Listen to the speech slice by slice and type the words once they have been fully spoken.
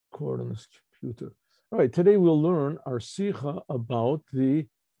record on this computer. All right, today we'll learn our sikha about the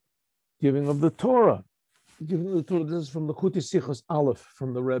giving of the Torah. Giving of the Torah, this is from Likuti Sichot alef,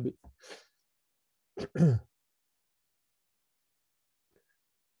 from the Rebbe.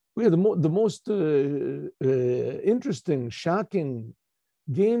 We had the most interesting, shocking,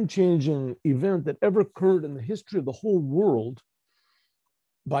 game-changing event that ever occurred in the history of the whole world,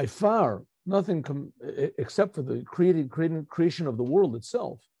 by far, nothing except for the creation of the world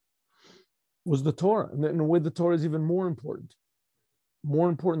itself, was the Torah. And in a way, the Torah is even more important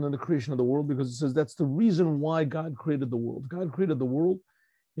than the creation of the world, because it says that's the reason why God created the world. God created the world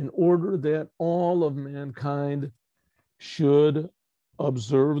in order that all of mankind should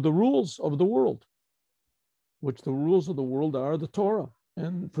observe the rules of the world, which the rules of the world are the Torah.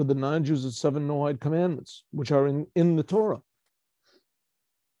 And for the non-Jews, it's 7 Noahide commandments, which are in the Torah.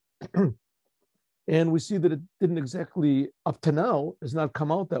 And we see that it didn't exactly, up to now, has not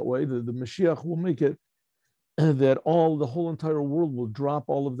come out that way. The Mashiach will make it that the whole entire world will drop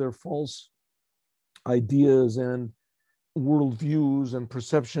all of their false ideas and worldviews and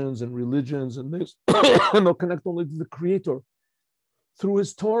perceptions and religions and this, and they'll connect only to the Creator through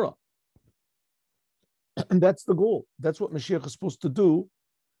His Torah. And that's the goal. That's what Mashiach is supposed to do.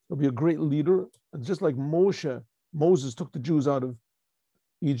 He'll be a great leader. And just like Moses took the Jews out of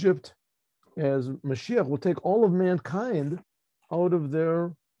Egypt, as Mashiach will take all of mankind out of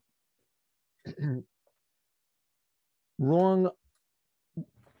their wrong,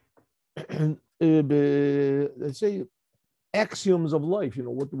 let's say, axioms of life,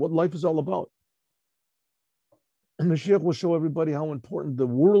 what life is all about. And Mashiach will show everybody how important the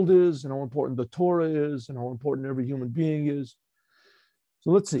world is, and how important the Torah is, and how important every human being is.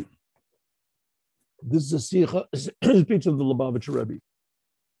 So let's see. This is a speech of the Lubavitcher Rebbe,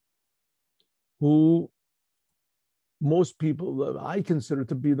 who most people, I consider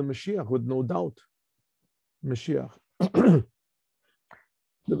to be the Mashiach, with no doubt. Mashiach. The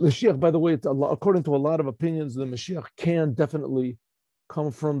Mashiach, by the way, according to a lot of opinions, the Mashiach can definitely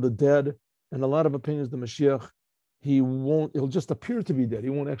come from the dead. And a lot of opinions, the Mashiach, he'll just appear to be dead.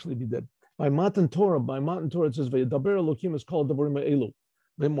 He won't actually be dead. By Matan Torah, it says, V'yedaber Elokim is called Davarim Ha'elu.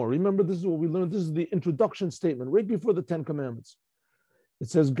 Remember, this is what we learned. This is the introduction statement, right before the 10 Commandments. It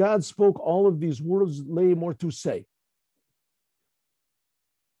says, God spoke all of these words, lay more to say.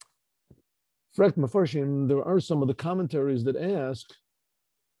 Frekt Mefarshim, there are some of the commentaries that ask,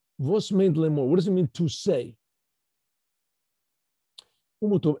 Vos meint lemor? What does it mean to say?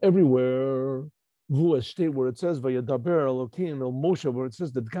 Umutov everywhere, Vu a state where it says Vayadaber Elokim el Moshe, where it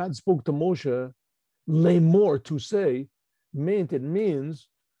says that God spoke to Moshe, lemor, to say, it means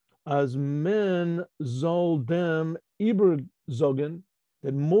as men zol dem iber zogen,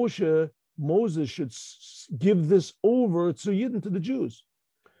 that Moses should give this over to Yidden, to the Jews,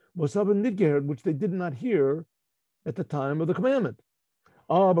 which they did not hear at the time of the commandment.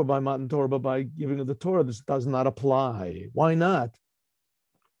 Oh, but by Matan Torah, but by giving of the Torah, this does not apply. Why not?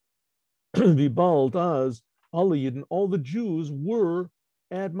 Vibal does, all the Jews were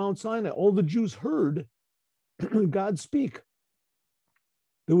at Mount Sinai. All the Jews heard God speak.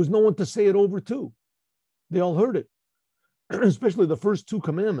 There was no one to say it over to. They all heard it, especially the first 2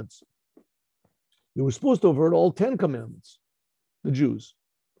 commandments. They were supposed to have heard all 10 commandments, the Jews.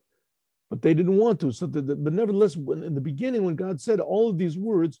 But they didn't want to. But nevertheless, in the beginning, when God said all of these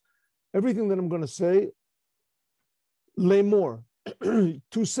words, everything that I'm going to say, lay more,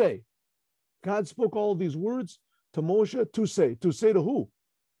 to say. God spoke all of these words to Moshe, to say. To say to who?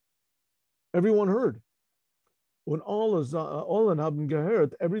 Everyone heard. When all the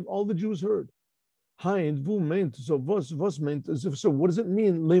Jews heard. So what does it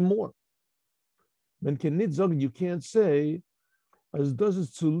mean, lay more? You can't say, as does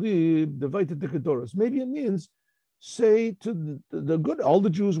it to leave the Vaita Dekadoros. Maybe it means say to the good, all the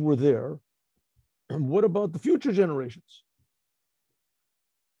Jews were there. And what about the future generations?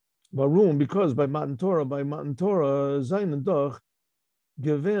 Because by Matan Torah, Zayin and Doch,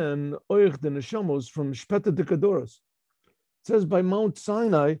 given Oich the Neshamos from Shpeta Dekadoros. It says by Mount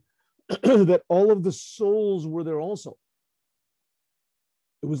Sinai that all of the souls were there also.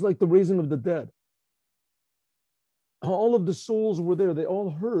 It was like the raising of the dead. All of the souls were there. They all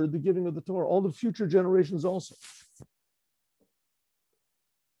heard the giving of the Torah. All the future generations also.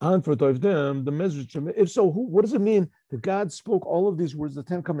 And for them, the message. If so, what does it mean that God spoke all of these words, the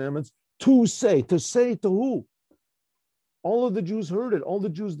 10 Commandments, to say? To say to who? All of the Jews heard it. All the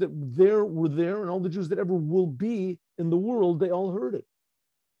Jews that were there, and all the Jews that ever will be in the world, they all heard it.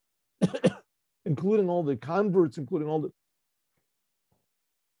 Including all the converts, including all the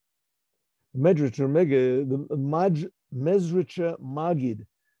Mezritcher Magid,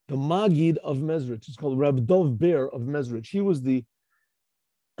 the Magid of Mezrich. It's called Rav Dov Ber of Mezrich. He was the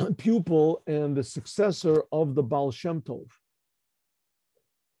pupil and the successor of the Baal Shem Tov.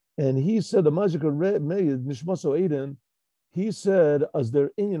 And he said, the Majik Nishmaso Eden, he said, as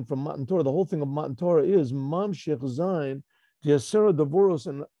their Inyan from Matan Torah, the whole thing of Matan Torah is Mamshech Zain, the Asera Devoros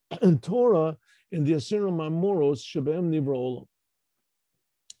and Torah, and the Asera Mamoros, Shebe'em Nivra Olam.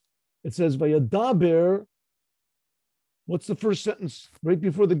 It says, Vayadaber, what's the first sentence right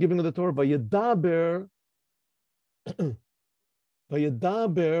before the giving of the Torah? Vayadaber,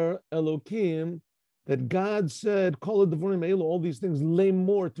 Vayadaber Elokim, that God said, Kol Devorim Elo, all these things, lay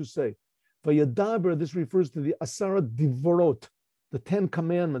more to say. Vayadaber, this refers to the Asara Divorot. The 10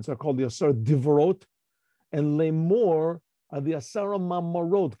 commandments are called the Asara Divorot, and lay more are the Asara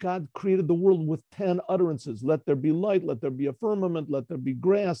Mamarot. God created the world with 10 utterances. Let there be light, let there be a firmament, let there be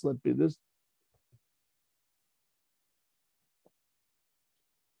grass, let be this.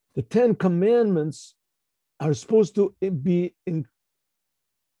 The 10 commandments are supposed to be in.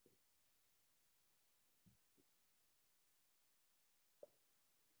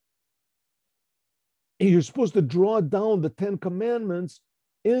 You're supposed to draw down the 10 commandments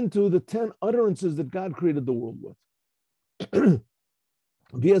into the 10 utterances that God created the world with.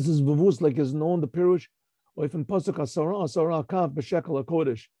 V'ez is v'vus, like is known the Pirush, oifen pasuk asara kav b'shekel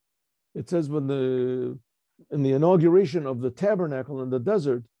HaKodesh. It says in the inauguration of the tabernacle in the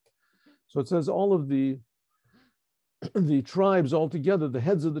desert, so it says all of the tribes all together, the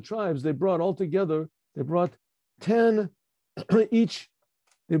heads of the tribes, they brought 10 each,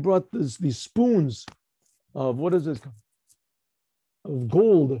 they brought these spoons of, what is it, of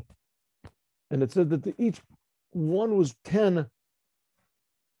gold. And it said that each one was 10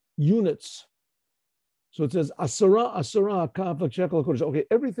 units. So it says, asara, kav, shekel, kodesh. Okay,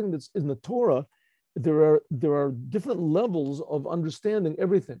 everything that's in the Torah, there are different levels of understanding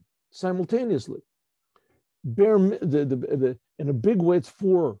everything simultaneously. In a big way, it's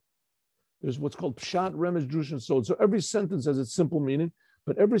 4. There's what's called pshat, remesh, drush, and sod. So every sentence has its simple meaning,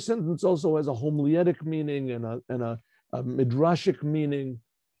 but every sentence also has a homiletic meaning and a midrashic meaning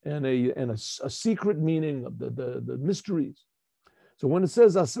and a secret meaning of the mysteries. So when it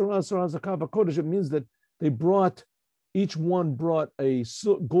says asara zakav kodesh, it means that each one brought a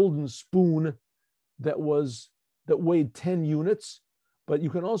golden spoon that weighed 10 units. But you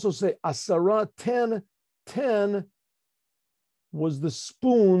can also say asara 10 was the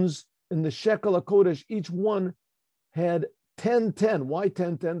spoons in the shekel HaKodesh. Each one had 10. Why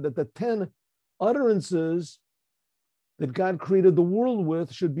 10? That the 10 utterances that God created the world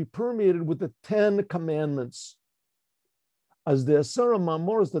with should be permeated with the 10 commandments. As the Asara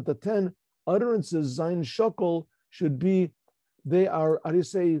Mamoros, that the 10 utterances, Zayin Shekel, should be, they are, how do you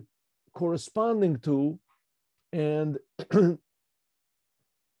say, corresponding to and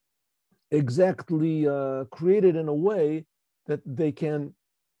exactly created in a way that they can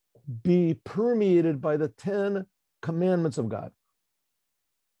be permeated by the 10 commandments of God.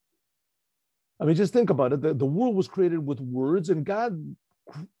 I mean, just think about it. The world was created with words, and God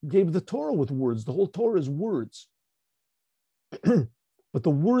gave the Torah with words. The whole Torah is words. But the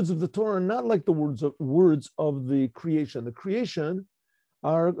words of the Torah are not like the words of the creation. The creation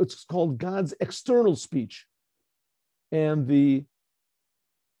it's called God's external speech. And the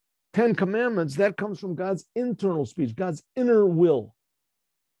 10 commandments, that comes from God's internal speech, God's inner will.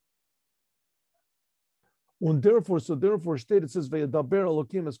 And therefore, state, it says, Vayadaber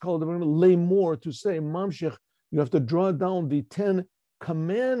Elokim, it's called, lay more, to say, Mamshech, you have to draw down the 10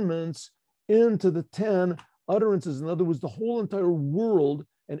 commandments into the 10 utterances. In other words, the whole entire world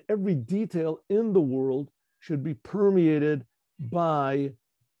and every detail in the world should be permeated by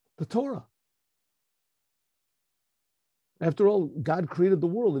the Torah. After all, God created the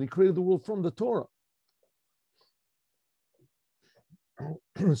world, and He created the world from the Torah.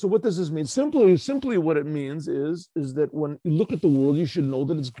 So what does this mean? Simply what it means is that when you look at the world, you should know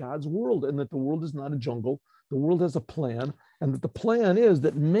that it's God's world and that the world is not a jungle. The world has a plan, and that the plan is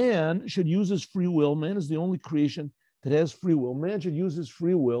that man should use his free will. Man is the only creation that has free will. Man should use his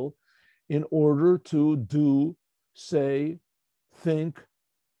free will in order to do, say, think,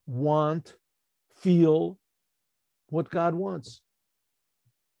 want, feel what God wants.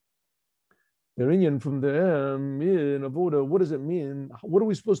 Their Inyan from them in avoda. What does it mean? What are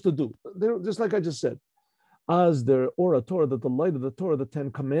we supposed to do? Just like I just said, as their Ora Torah, that the light of the Torah, the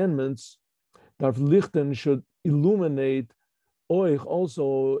 10 commandments, Darf Lichten should illuminate Oich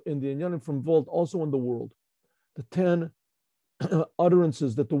also in the Inyanim from Volt, also in the world. The 10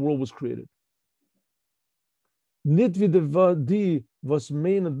 utterances that the world was created. Nitvidevadi was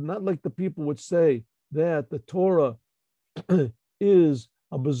main, not like the people which say that the Torah is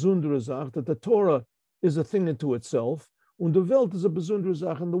a besondere Sach, that the Torah is a thing into itself, und the Welt is a besondere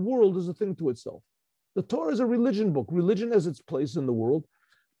Sach, and the world is a thing to itself. The Torah is a religion book. Religion has its place in the world,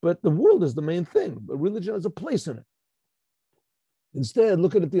 but the world is the main thing. But religion has a place in it. Instead,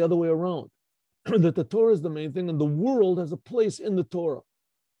 look at it the other way around, that the Torah is the main thing, and the world has a place in the Torah.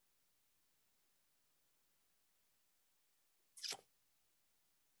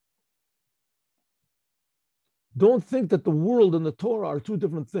 Don't think that the world and the Torah are two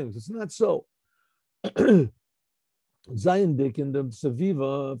different things. It's not so. Zayendik in the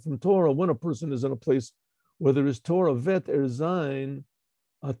Saviva from Torah, when a person is in a place where there is Torah, vet zayin,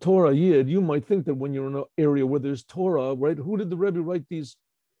 a Torah yid, you might think that when you're in an area where there's Torah, right? Who did the Rebbe write these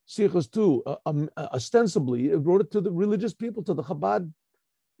sichos to? Ostensibly, it wrote it to the religious people, to the Chabad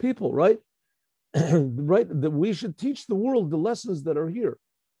people, right? Right? That we should teach the world the lessons that are here.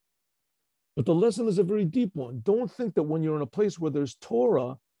 But the lesson is a very deep one. Don't think that when you're in a place where there's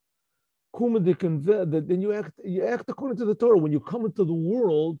Torah, that then you act according to the Torah. When you come into the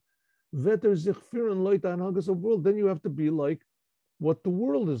world, then you have to be like what the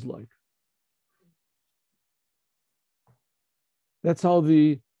world is like. That's how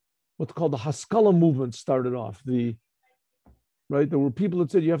what's called the Haskalah movement started off. Right? There were people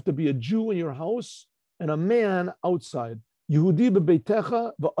that said you have to be a Jew in your house and a man outside. Yehudi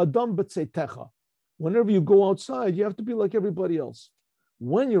bebeitecha v'adam b'tzeitecha. Whenever you go outside, you have to be like everybody else.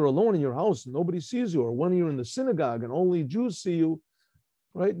 When you're alone in your house, nobody sees you, or when you're in the synagogue and only Jews see you,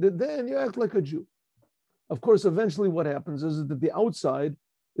 right? Then you act like a Jew. Of course, eventually what happens is that the outside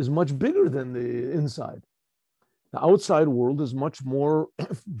is much bigger than the inside. The outside world is much more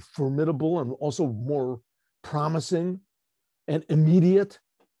formidable and also more promising and immediate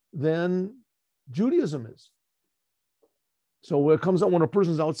than Judaism is. So when it comes out, when a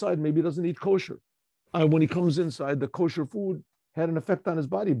person's outside, maybe he doesn't eat kosher. When he comes inside, the kosher food had an effect on his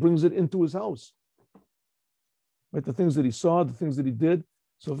body, brings it into his house. Right? The things that he saw, the things that he did.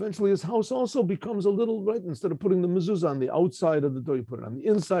 So eventually his house also becomes a little, right? Instead of putting the mezuzah on the outside of the door, you put it on the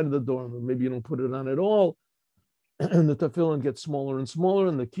inside of the door, and maybe you don't put it on at all. And the tefillin gets smaller and smaller,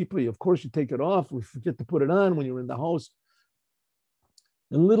 and the kippah, of course, you take it off. We forget to put it on when you're in the house.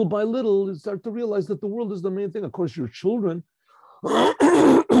 And little by little, you start to realize that the world is the main thing. Of course, your children,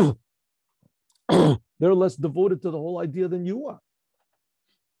 they're less devoted to the whole idea than you are.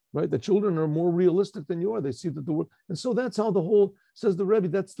 Right? The children are more realistic than you are. They see that the world, and so that's how the whole, says the Rebbe,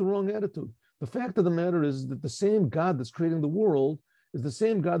 that's the wrong attitude. The fact of the matter is that the same God that's creating the world is the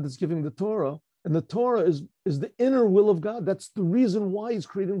same God that's giving the Torah, and the Torah is the inner will of God. That's the reason why he's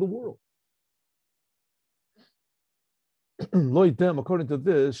creating the world. Loitem, according to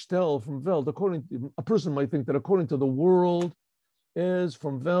this, Stel from Welt, a person might think that according to the world is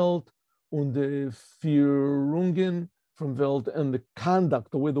from Welt, und the Führungen from Welt, and the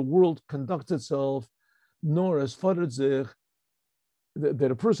conduct, the way the world conducts itself, nor as fordert sich,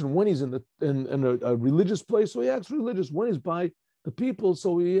 that a person, when he's in a religious place, so he acts religious. When he's by the people,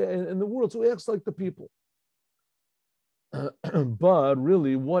 so he in the world, so he acts like the people. But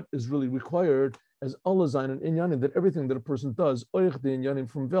really, what is really required as Allah Zayin and Inyanim, that everything that a person does, Oich the Inyanim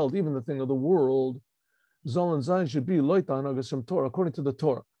from Welt, even the thing of the world, Zal and Zayin should be Loitan Agus from Torah, according to the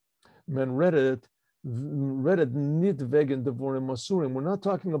Torah. Men read it nit wegen devorim masurim. We're not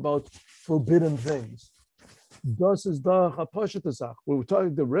talking about forbidden things. Das is da hapashatazach. We're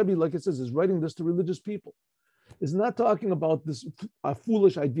talking, the Rebbe, like it says, is writing this to religious people. It's not talking about this a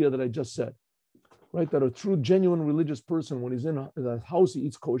foolish idea that I just said, right? That a true, genuine religious person, when he's in a house, he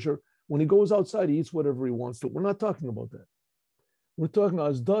eats kosher. When he goes outside, he eats whatever he wants to. We're not talking about that. We're talking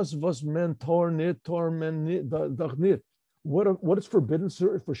as das was men tor nit dach nit. What is forbidden,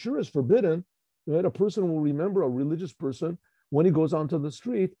 for sure is forbidden. Right? A person will remember, a religious person, when he goes onto the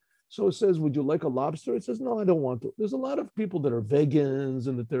street. So it says, would you like a lobster? It says, no, I don't want to. There's a lot of people that are vegans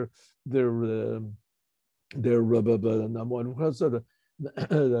and that they're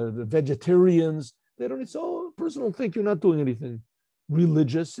vegetarians. They don't. So a person will think you're not doing anything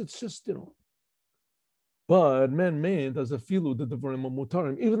religious. It's just, But men meant as a filu the devarim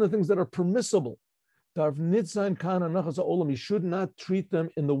mutarim, even the things that are permissible. You should not treat them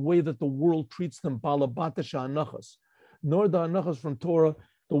in the way that the world treats them. Nor the anachas from Torah.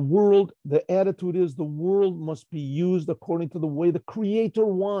 The world, the attitude is the world must be used according to the way the Creator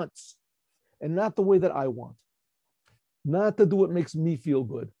wants, and not the way that I want. Not to do what makes me feel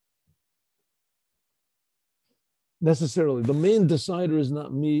good. Necessarily. The main decider is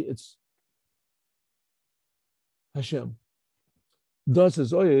not me, it's Hashem. Das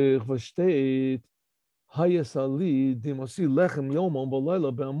ist euch versteht. That's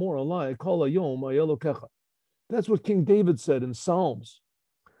what King David said in Psalms.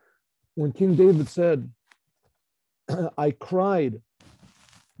 when King David said, I cried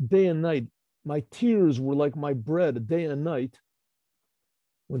day and night, my tears were like my bread day and night.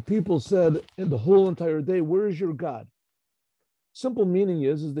 When people said in the whole entire day, where is your God? Simple meaning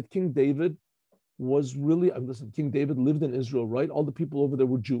is that King David was really, listen, King David lived in Israel, right? All the people over there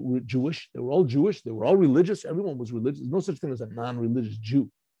were Jewish. They were all Jewish. They were all religious. Everyone was religious. There's no such thing as a non-religious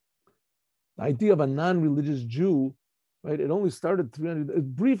Jew. The idea of a non-religious Jew, right? It only started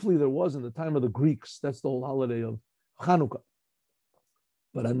 300, briefly there was in the time of the Greeks. That's the whole holiday of Hanukkah.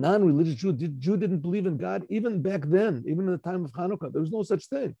 But a non-religious Jew didn't believe in God even back then, even in the time of Hanukkah. There was no such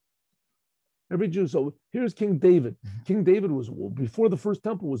thing. Every Jew. So here's King David. King David was before the first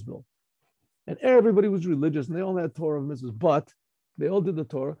temple was built. And everybody was religious and they all had Torah mitzvahs, but they all did the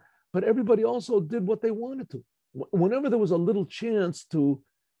Torah, but everybody also did what they wanted to. Whenever there was a little chance to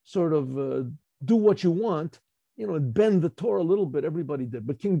sort of do what you want, bend the Torah a little bit, everybody did.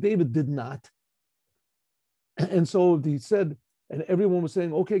 But King David did not. And so he said, and everyone was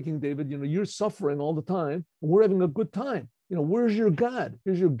saying, okay, King David, you're suffering all the time and we're having a good time. Where's your God?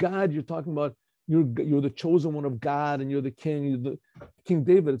 Here's your God. You're talking about you're the chosen one of God and you're the king. King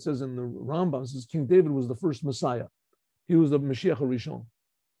David, it says in the Rambam, it says King David was the first Messiah. He was the Mashiach HaRishon.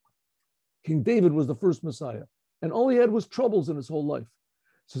 King David was the first Messiah. And all he had was troubles in his whole life. It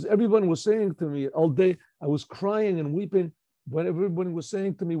says everyone was saying to me all day, I was crying and weeping. When everybody was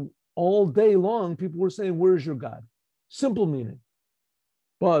saying to me all day long, people were saying, where's your God? Simple meaning.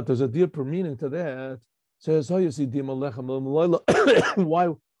 But there's a deeper meaning to that. It says, why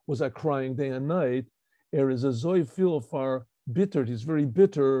was I crying day and night? Er is a zoy feel far bitter. He's very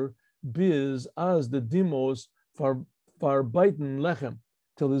bitter. Biz as the dimos far biten lechem,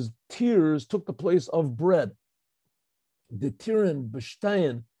 till his tears took the place of bread. The tiren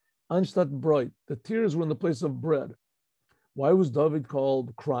bestein anstatt bread. The tears were in the place of bread. Why was David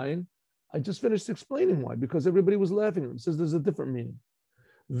called crying? I just finished explaining why. Because everybody was laughing at him. It says there's a different meaning.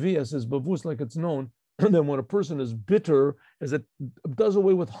 Via says bavus, like it's known. And then when a person is bitter, as it does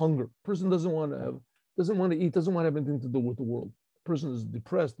away with hunger. Person doesn't want to eat, doesn't want to have anything to do with the world. The person is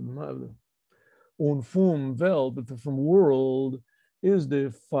depressed. Unfum vel, but from world is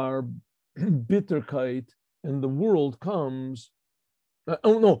the far bitterkeit, and the world comes.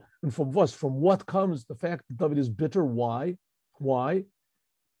 And from what comes the fact that David is bitter? Why?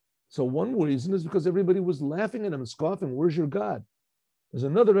 So one reason is because everybody was laughing at him and scoffing. Where's your God? There's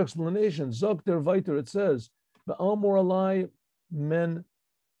another explanation. Zok der Weiter, it says, Ba'amor alai men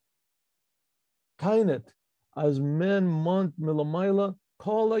tainet, as men mont milamayla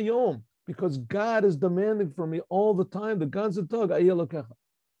kol hayom, because God is demanding from me all the time, the ganze tag ayelokecha.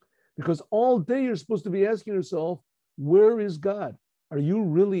 Because all day you're supposed to be asking yourself, where is God? Are you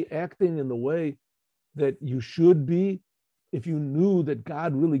really acting in the way that you should be if you knew that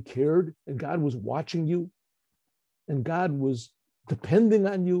God really cared and God was watching you and God was depending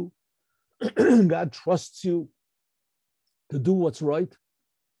on you? God trusts you to do what's right.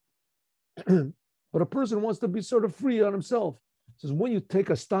 But a person wants to be sort of free on himself. It says, when you take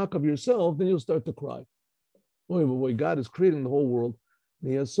a stock of yourself, then you'll start to cry. Boy, God is creating the whole world.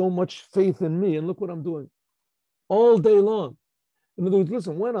 And he has so much faith in me, and look what I'm doing all day long. In other words,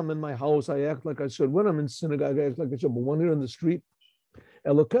 listen, when I'm in my house, I act like I should. When I'm in synagogue, I act like I should. But when you're in the street,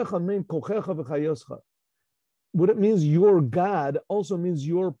 what it means, your God, also means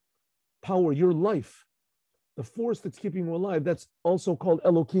your power, your life. The force that's keeping you alive, that's also called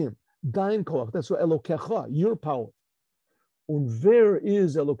Elokim. Dein koach, that's what Elokecha, your power. And where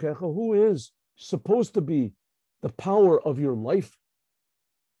is Elokecha? Who is supposed to be the power of your life?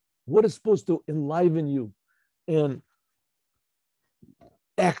 What is supposed to enliven you and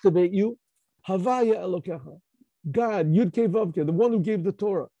activate you? Havaya Elokecha. God, Yud Kei Vav Kei, the one who gave the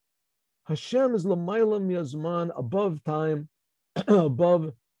Torah. Hashem is Lamayla Miazman, above time,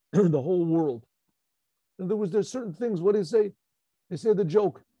 above the whole world. In other words, there's certain things, what do they say? They say the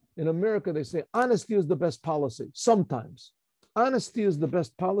joke. In America, they say honesty is the best policy. Sometimes. Honesty is the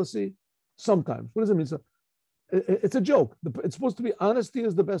best policy. Sometimes. What does it mean? So, it's a joke. It's supposed to be honesty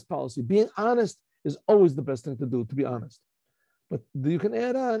is the best policy. Being honest is always the best thing to do, to be honest. But you can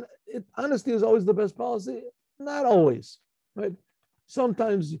add on, honesty is always the best policy. Not always, right?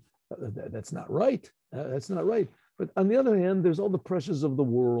 Sometimes that's not right. That's not right. But on the other hand, there's all the pressures of the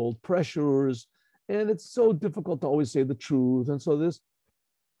world, and it's so difficult to always say the truth. And so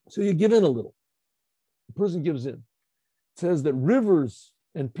you give in a little. The person gives in. It says that rivers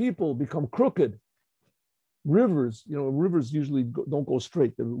and people become crooked. Rivers usually don't go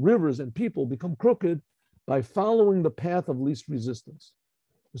straight. The rivers and people become crooked by following the path of least resistance.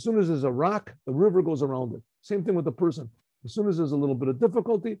 As soon as there's a rock, the river goes around it. Same thing with the person. As soon as there's a little bit of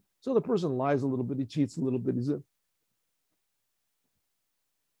difficulty, so the person lies a little bit, he cheats a little bit.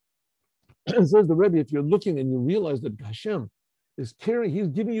 It says the Rebbe, if you're looking and you realize that Hashem is caring, he's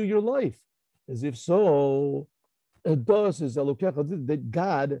giving you your life. As if so, it does is that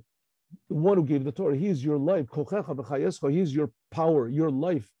God, the one who gave the Torah, he's your life. He's your power, your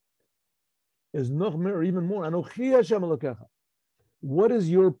life. Is Nochmer, even more. Anochi Hashem Elokecha. What is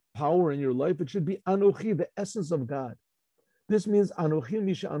your power in your life? It should be Anochi, the essence of God. This means Anochi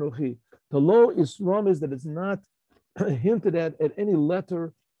Misha Anochi. The low Islam is that it's not hinted at any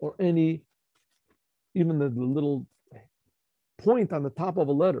letter or any, even the little point on the top of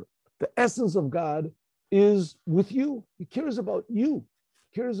a letter. The essence of God is with you. He cares about you.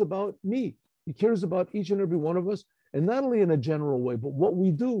 He cares about me. He cares about each and every one of us. And not only in a general way, but what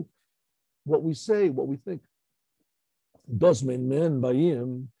we do, what we say, what we think. Das mein man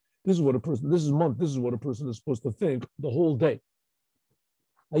bayim. This is what a person, this is what a person is supposed to think the whole day.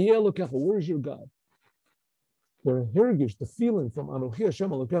 Where's your God? The hergish, the feeling from Anochi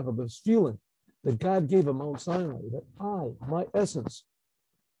Hashem Elokecha, this feeling that God gave a Mount Sinai, that my essence,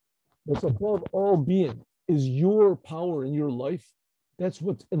 that's above all being, is your power in your life. That's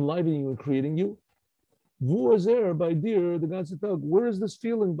what's enlivening you and creating you. Wo is there by dear the ganze Tag? Where is this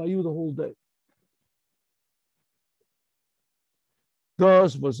feeling by you the whole day?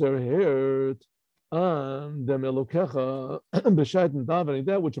 Das was heard on dem Elokecha b'shaitan davening,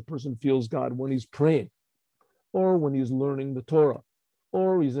 that which a person feels God when he's praying, or when he's learning the Torah,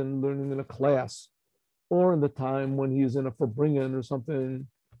 or he's learning in a class, or in the time when he's in a farbringen or something.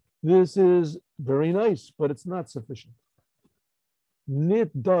 This is very nice, but it's not sufficient.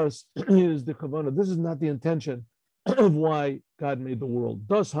 Nit das is the kavanah. This is not the intention of why God made the world.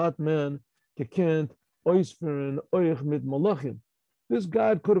 Das hat man gekent oisferen oich mit malachim. This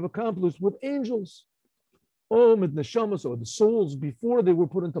God could have accomplished with angels, mit neshamas, or the souls before they were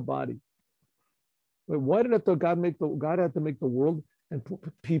put into body. Wait, why did God had to make the world and put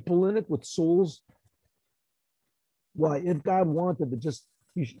people in it with souls? Why? If God wanted to just,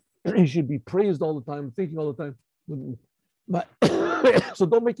 he should be praised all the time, thinking all the time. But so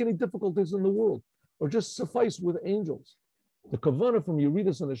don't make any difficulties in the world, or just suffice with angels. The kavanah from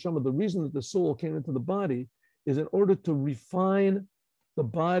Yeridus and Neshama, the reason that the soul came into the body is in order to refine the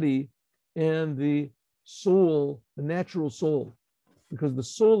body and the soul, the natural soul, because the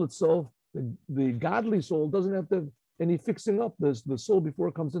soul itself, the godly soul, doesn't have to have any fixing up. The soul before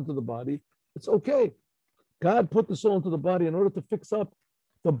it comes into the body, it's okay. God put the soul into the body in order to fix up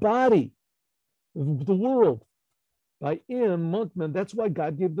the body, the world. By Montman, that's why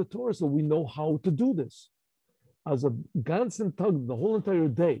God gave the Torah, so we know how to do this. As a ganzen tag, the whole entire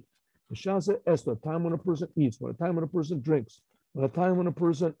day, a time when a person eats, when a time when a person drinks, when a time when a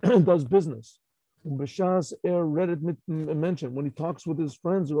person does business. Reddit mentioned when he talks with his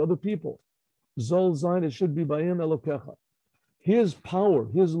friends or other people. Zol Zain, it should be by him Elokecha. His power,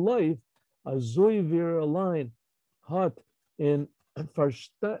 his life, Azoy vir allein hat in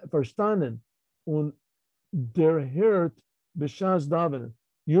verstanden und der Herd b'shas davenen.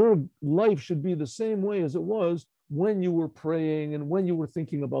 Your life should be the same way as it was when you were praying and when you were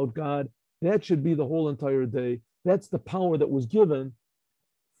thinking about God. That should be the whole entire day. That's the power that was given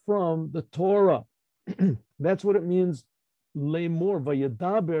from the Torah. That's what it means, lemor,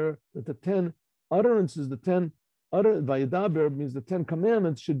 vayadaber, that the 10 utterances, vayadaber means the 10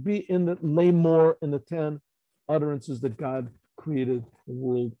 commandments should be in the lemor, in the 10 utterances that God created the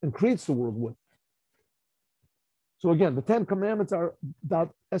world and creates the world with. So again, the 10 commandments are that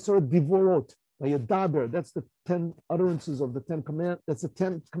esor divorot, vayadaber. That's the 10 utterances of the 10 commandments. That's the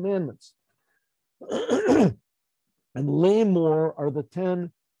 10 commandments. And lemor are the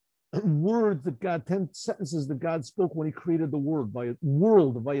 10 words that God, 10 sentences that God spoke when he created the world,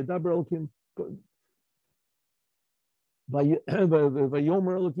 vayadaber elokim,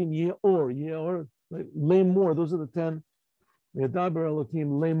 vayomer elokim yeor, lemor. Those are the 10. Vayadaber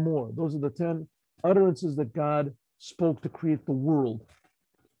elokim lemor. Those are the 10 utterances that God spoke to create the world.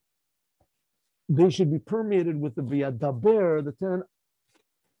 They should be permeated with the vayadaber, the 10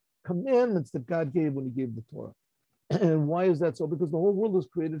 commandments that God gave when he gave the Torah. And why is that so? Because the whole world is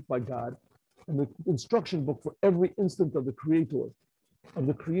created by God, and the instruction book for every instant of the creator, of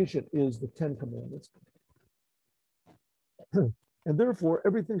the creation, is the 10 commandments. And therefore,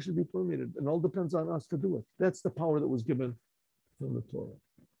 everything should be permeated, and all depends on us to do it. That's the power that was given from the Torah.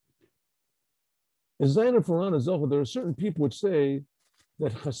 There are certain people which say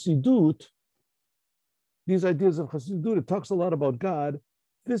that Chassidut, these ideas of Chassidut, it talks a lot about God.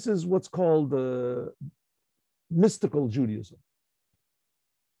 This is what's called mystical Judaism.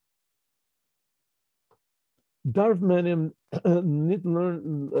 Darf man him not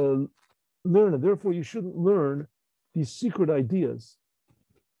learn it. Therefore, you shouldn't learn these secret ideas.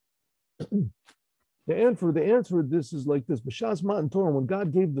 The answer to this is like this: B'shas Matan Torah, when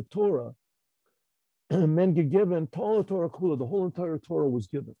God gave the Torah, men given Torah Kula, the whole entire Torah was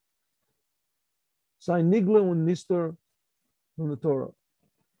given. Sai Nigla and Nister from the Torah.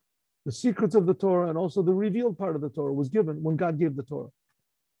 The secrets of the Torah and also the revealed part of the Torah was given when God gave the Torah.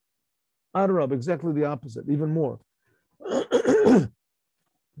 Adarab, exactly the opposite, even more.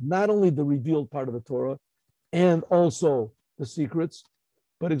 Not only the revealed part of the Torah and also the secrets,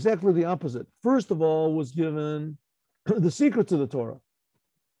 but exactly the opposite. First of all was given the secrets of the Torah.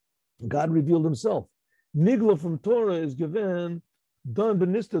 God revealed himself. Nigla from Torah is given, done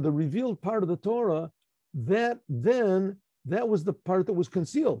benista, the revealed part of the Torah, that was the part that was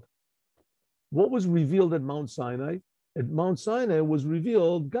concealed. What was revealed at Mount Sinai? At Mount Sinai was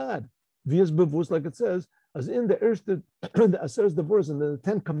revealed God. Vias bevus, like it says, as in the Erste, the verse, and the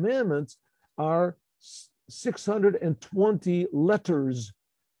 10 Commandments are 620 letters.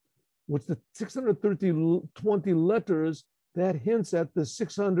 What's the 620 letters? That hints at the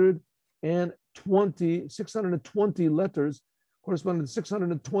 620 letters corresponding to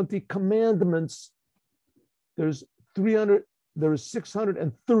 620 commandments. There's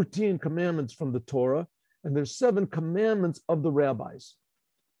 613 commandments from the Torah, and there's 7 commandments of the rabbis.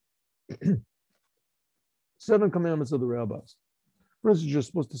 7 commandments of the rabbis. For instance, you're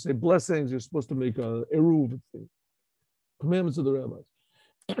supposed to say blessings, you're supposed to make a eruv. Commandments of the rabbis.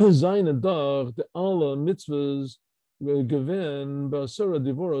 Zayin and Dach, the Allah mitzvahs, given, basara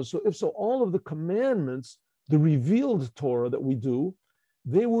divora. So if so, all of the commandments, the revealed Torah that we do,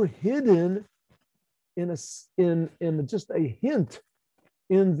 they were hidden in just a hint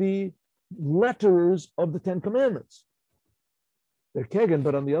in the letters of the 10 Commandments. They're kegan,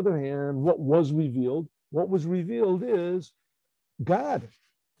 but on the other hand, what was revealed? What was revealed is God.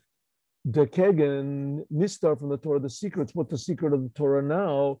 The kegan nistar from the Torah, the secrets. What the secret of the Torah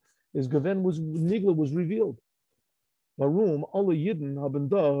now is given nigla was revealed. Marum alle Yidden haben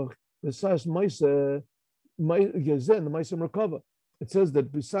doch besides Maisa Gezen the Maisa Merkava. It says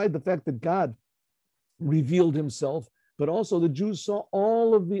that beside the fact that God revealed himself, but also the Jews saw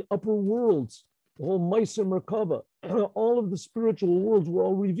all of the upper worlds, the whole Maisa Merkava, all of the spiritual worlds were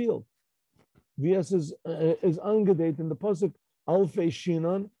all revealed. Vias is angedate in the pasuk Alfei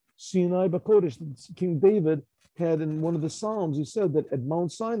Shinan Sinai Bakodesh. King David had in one of the Psalms, he said that at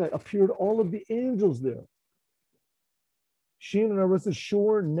Mount Sinai appeared all of the angels there. Shin and Arasa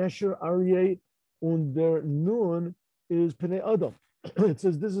Shor, Nesher, Aryeh, and their Nun is Pnei Adam. It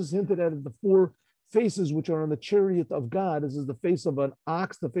says this is hinted at the 4 faces which are on the chariot of God. This is the face of an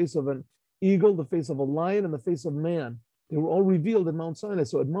ox, the face of an eagle, the face of a lion, and the face of man. They were all revealed at Mount Sinai.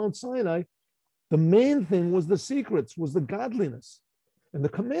 So at Mount Sinai, the main thing was the secrets, was the godliness. And the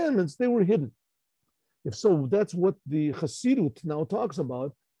commandments, they were hidden. If so, that's what the Chassidut now talks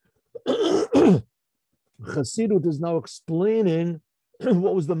about. Chassidut is now explaining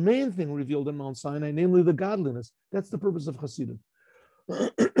what was the main thing revealed in Mount Sinai, namely the godliness. That's the purpose of Chassidut.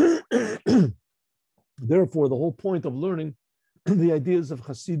 Therefore, the whole point of learning the ideas of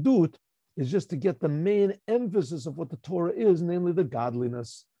Chassidut is just to get the main emphasis of what the Torah is, namely the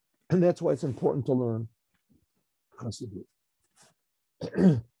godliness. And that's why it's important to learn Chassidut.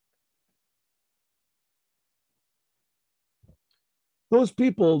 Those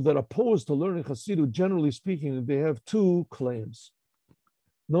people that oppose to learning Chassidut, generally speaking, they have 2 claims.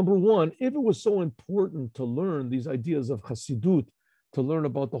 Number one, if it was so important to learn these ideas of Chassidut, to learn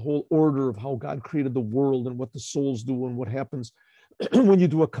about the whole order of how God created the world and what the souls do and what happens when you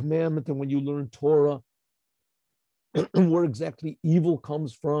do a commandment and when you learn Torah, where exactly evil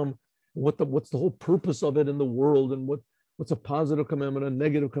comes from, what's the whole purpose of it in the world, and what's a positive commandment, a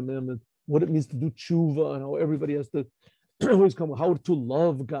negative commandment, what it means to do tshuva, and how everybody has to always come, how to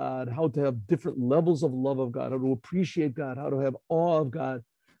love God, how to have different levels of love of God, how to appreciate God, how to have awe of God,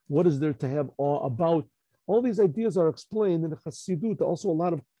 what is there to have awe about. All these ideas are explained in the Chassidut. Also, a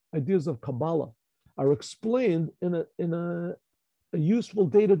lot of ideas of Kabbalah are explained in a useful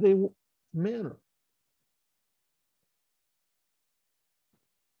day-to-day manner.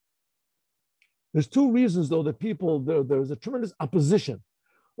 There's 2 reasons, though, that there's a tremendous opposition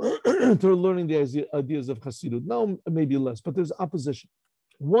to learning the ideas of Chassidut. Now, maybe less, but there's opposition.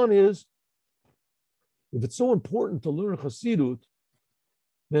 One is, if it's so important to learn Chassidut,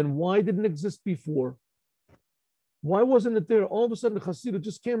 then why didn't it exist before? Why wasn't it there? All of a sudden, the Chassidut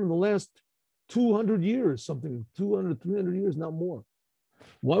just came in the last 200 years, something, 200, 300 years, not more.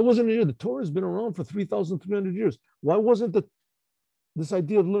 Why wasn't it here? The Torah has been around for 3,300 years. Why wasn't this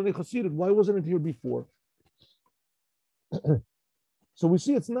idea of learning Chassidut, why wasn't it here before? So we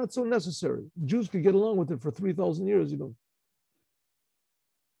see it's not so necessary. Jews could get along with it for 3,000 years,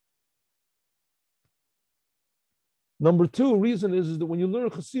 Number two reason is that when you learn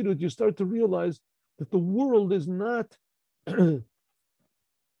Chassidut, you start to realize that the world is not the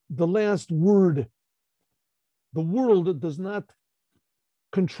last word. The world does not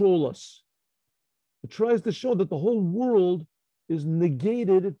control us. It tries to show that the whole world is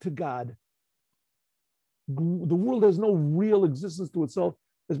negated to God. The world has no real existence to itself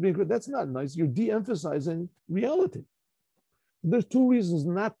as being. That's not nice. You're de-emphasizing reality. There's two reasons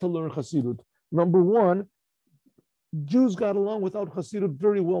not to learn Chassidut. Number one, Jews got along without Chassidut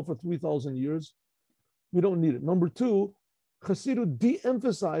very well for 3,000 years. We don't need it. Number two, Chassidut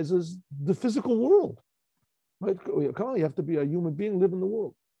de-emphasizes the physical world. Right? Come on, you have to be a human being, live in the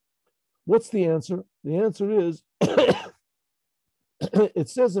world. What's the answer? The answer is, it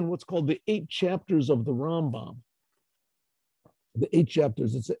says in what's called the 8 chapters of the Rambam. The 8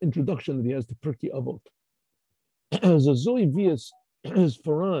 chapters, it's an introduction that he has to Pirkei Avot. Zazoi vias is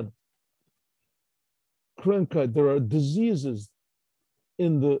Faran. There are diseases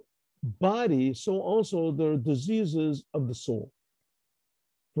in the body, so also there are diseases of the soul.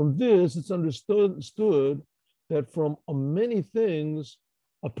 From this, it's understood that from many things,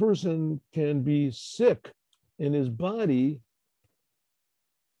 a person can be sick in his body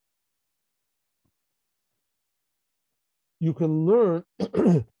you can learn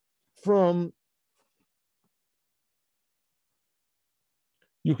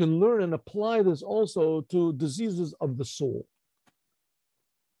you can learn and apply this also to diseases of the soul.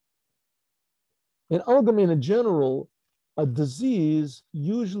 In Algamin, in general, a disease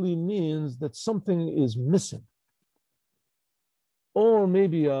usually means that something is missing. Or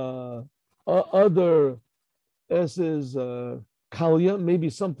maybe other, as is kalya,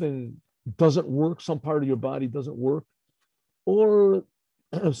 maybe something doesn't work, some part of your body doesn't work. Or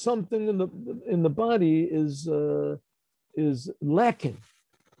something in the body is lacking.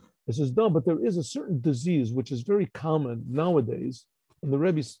 This is done, but there is a certain disease which is very common nowadays. And the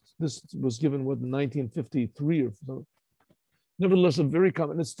Rebbe, this was given what, in 1953 or so. Nevertheless, a very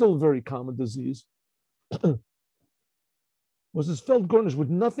common, it's still a very common disease. Was this felt garnish, which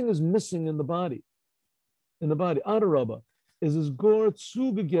nothing is missing in the body. In the body, Adarabba, is this gor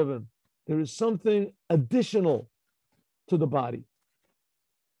zugegeben. There is something additional to the body.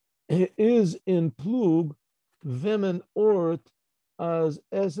 It is in plug vemen ort as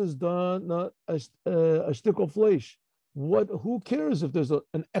is done not a stickle flesh. Who cares if there's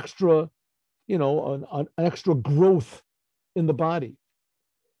an extra, an extra growth in the body?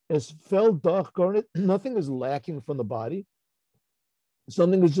 As felt dach garnet, nothing is lacking from the body.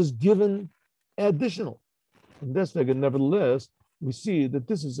 Something is just given additional. And that's why, nevertheless, we see that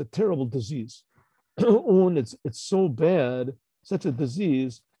this is a terrible disease. And it's so bad, such a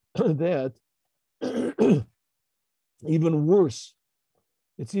disease, that even worse.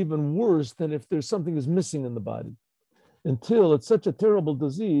 It's even worse than if there's something is missing in the body. Until it's such a terrible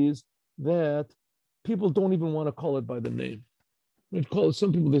disease that people don't even want to call it by the name. They call it,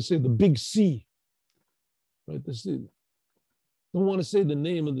 some people, they say the big C. Right? The C. Don't want to say the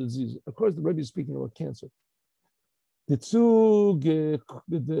name of the disease. Of course, the Rebbe is speaking about cancer. This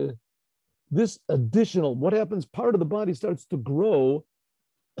additional, what happens, part of the body starts to grow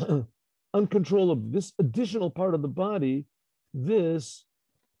uncontrollably. This additional part of the body, this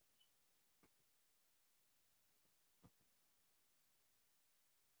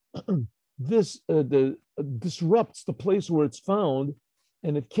disrupts the place where it's found,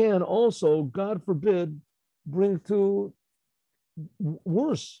 and it can also, God forbid, bring to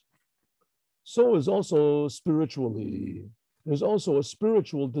worse. So is also spiritually. There's also a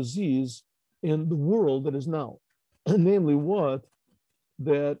spiritual disease in the world that is now. Namely what?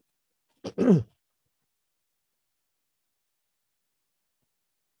 That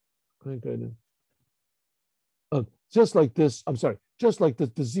just like this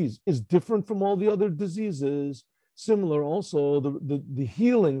disease is different from all the other diseases, similar also, the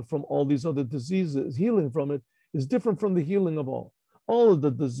healing from all these other diseases, healing from it is different from the healing of all. All of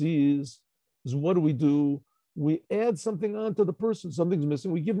the disease is, what do? We add something onto the person, something's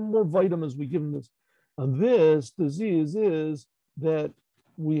missing, we give them more vitamins, we give them this. And this disease is that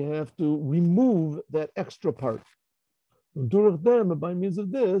we have to remove that extra part. By means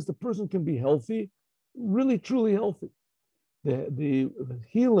of this, the person can be healthy, really truly healthy. The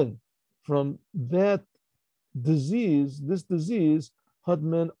healing from that disease, this disease, hat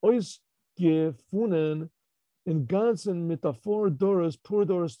man ausgefunden in ganzen metaphor doris pur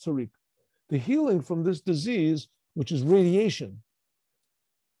doris zurück. The healing from this disease, which is radiation,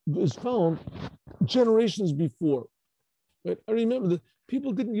 is found generations before. Right? I remember that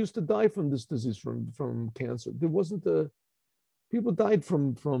people didn't used to die from this disease, from cancer. There wasn't a people died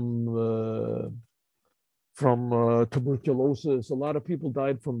from tuberculosis. A lot of people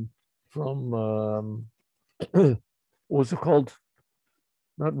died from what was it called?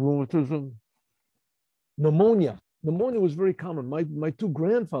 Not rheumatism, pneumonia. Pneumonia was very common. My two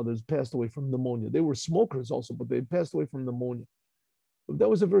grandfathers passed away from pneumonia. They were smokers also, but they passed away from pneumonia. That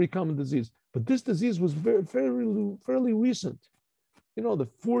was a very common disease. But this disease was fairly recent. You know, the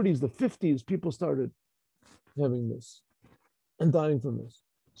 40s, the 50s, people started having this and dying from this.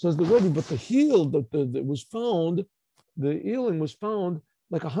 Says the Rebbe, but the that was found, the healing was found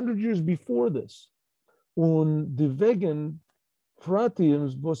like 100 years before this. Und die Wegen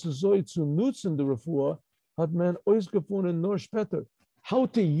Pratiums, was es soll zu nutzen der Refuah, hat man ausgefunden nur später. How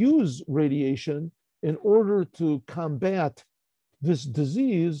to use radiation in order to combat this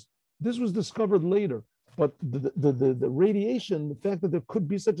disease, this was discovered later. But the radiation, the fact that there could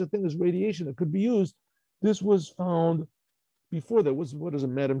be such a thing as radiation, it could be used, this was found before that. What is it,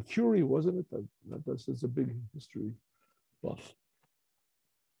 Madame Curie, wasn't it? That's a big history buff.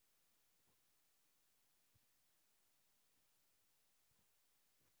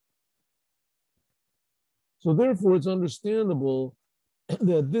 So therefore, it's understandable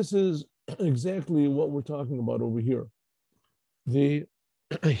that this is exactly what we're talking about over here. The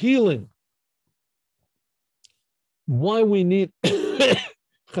healing. Why we need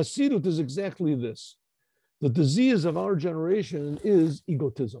Chassidut is exactly this. The disease of our generation is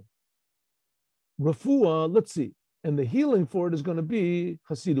egotism. Refuah, let's see, and the healing for it is going to be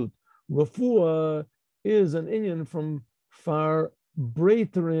Chassidut. Refuah is an inyan from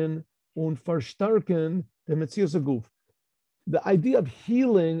verbreitern und verstärken der Metzias Guf. The idea of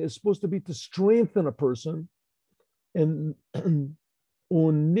healing is supposed to be to strengthen a person and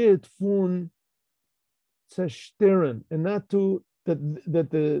nicht von zerstören, and not to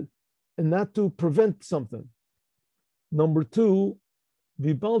and not to prevent something. Number two,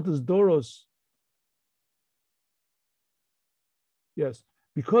 vibaltas doros. Yes,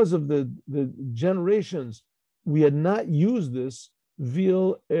 because of the generations, we had not used this.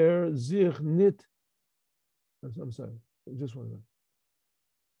 Will sich nicht. I'm sorry. Just one minute.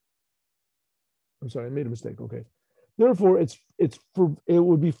 I'm sorry, I made a mistake. Okay. Therefore, it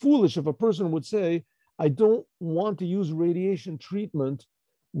would be foolish if a person would say, I don't want to use radiation treatment.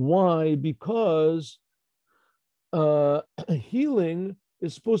 Why? Because healing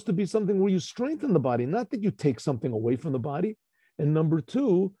is supposed to be something where you strengthen the body, not that you take something away from the body. And number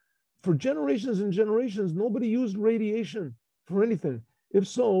two, for generations and generations, nobody used radiation for anything. If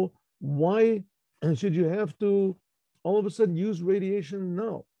so, why should you have to all of a sudden use radiation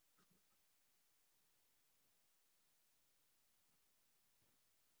now?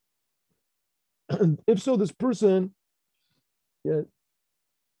 And if so, this person, yeah.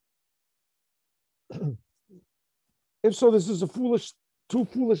 If so, this is two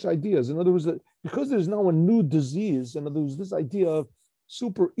foolish ideas. In other words, because there's now a new disease, in other words, this idea of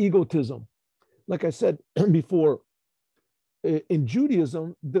super egotism. Like I said before, in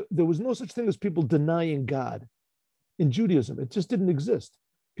Judaism, there was no such thing as people denying God. In Judaism, it just didn't exist.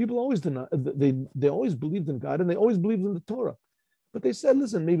 People always they always believed in God and they always believed in the Torah. But they said,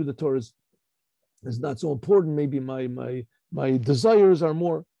 listen, maybe the Torah is not so important. Maybe my desires are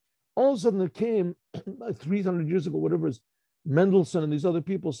more. All of a sudden, there came 300 years ago, whatever it is, Mendelssohn and these other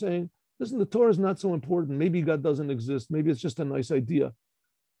people saying, listen, the Torah is not so important. Maybe God doesn't exist. Maybe it's just a nice idea.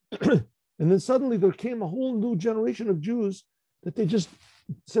 And then suddenly there came a whole new generation of Jews that they just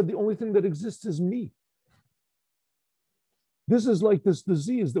said the only thing that exists is me. This is like this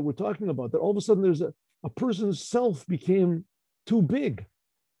disease that we're talking about, that all of a sudden there's a person's self became too big.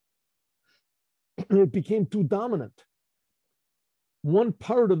 It became too dominant. One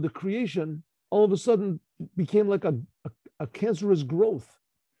part of the creation all of a sudden became like a cancerous growth,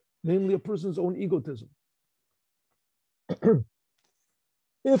 namely a person's own egotism.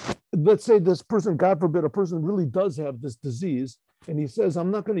 If, let's say this person, God forbid, a person really does have this disease, and he says, I'm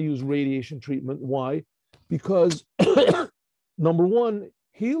not going to use radiation treatment. Why? Because number one,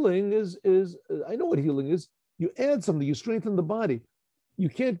 healing is I know what healing is. You add something, you strengthen the body. You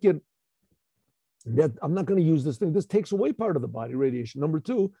can't get that. I'm not going to use this thing. This takes away part of the body, radiation. Number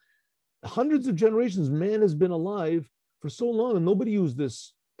two, hundreds of generations, man has been alive for so long and nobody used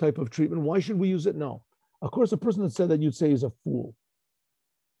this type of treatment. Why should we use it now? Of course, a person that said that you'd say is a fool.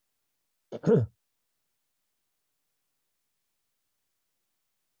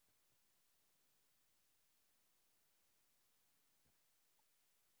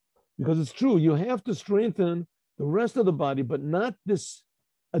 Because it's true, you have to strengthen the rest of the body, but not this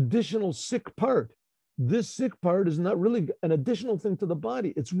additional sick part. This sick part is not really an additional thing to the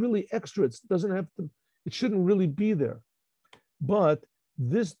body. It's really extra. It doesn't have to, it shouldn't really be there. But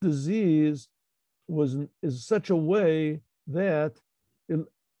this disease is such a way that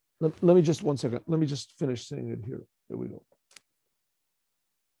let me just 1 second. Let me just finish saying it here. There we go.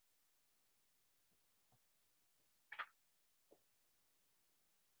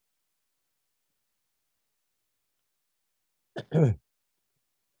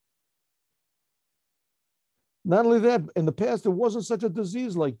 Not only that, in the past, there wasn't such a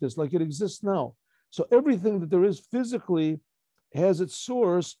disease like this, like it exists now. So everything that there is physically has its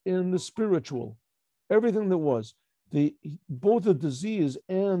source in the spiritual. Everything that was, both the disease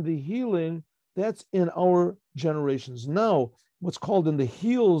and the healing, that's in our generations. Now, what's called in the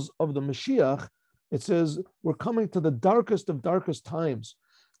heels of the Mashiach, it says we're coming to the darkest of darkest times.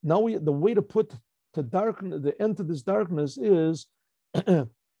 Now the way to put to darken the end to this darkness is and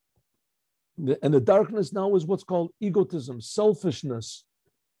the darkness now is what's called egotism, selfishness,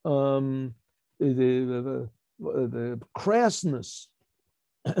 the crassness.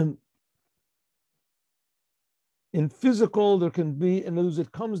 In physical, there can be, and as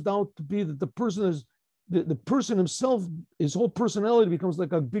it comes down to be that the person is, the person himself, his whole personality becomes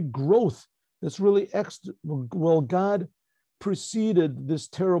like a big growth that's really extra. Well, God preceded this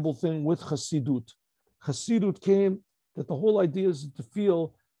terrible thing with Chassidut. Chassidut came, that the whole idea is to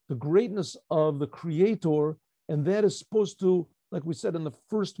feel the greatness of the Creator, and that is supposed to, like we said in the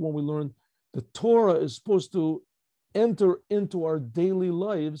first one we learned, the Torah is supposed to enter into our daily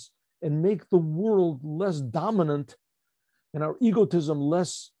lives and make the world less dominant and our egotism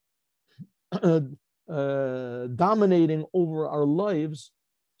less dominating over our lives,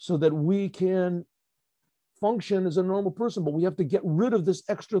 so that we can function as a normal person. But we have to get rid of this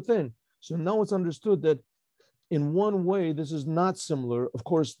extra thing. So now it's understood that in one way, this is not similar. Of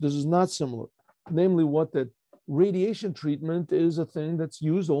course, this is not similar. Namely, what that radiation treatment is a thing that's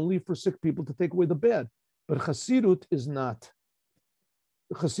used only for sick people to take away the bad. But Chassidut is not.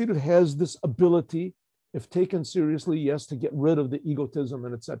 Chassidut has this ability, if taken seriously, yes, to get rid of the egotism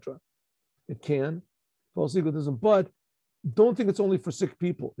and etc. It can, false egotism, but don't think it's only for sick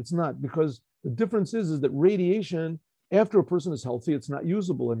people. It's not, because the difference is that radiation, after a person is healthy, it's not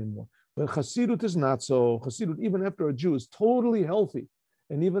usable anymore. But Chassidut is not so. Chassidut, even after a Jew is totally healthy,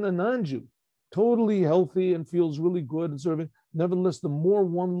 and even a non-Jew, totally healthy and feels really good and serving, nevertheless, the more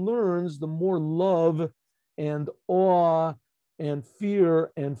one learns, the more love and awe and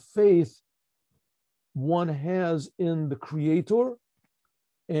fear and faith one has in the Creator,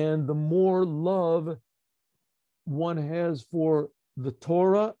 and the more love one has for the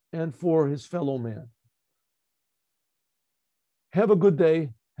Torah and for his fellow man. Have a good day.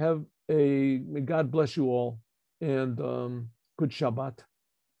 May God bless you all, and good Shabbat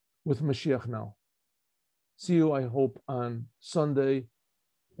with Mashiach now. See you, I hope, on Sunday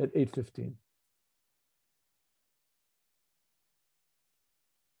at 8:15.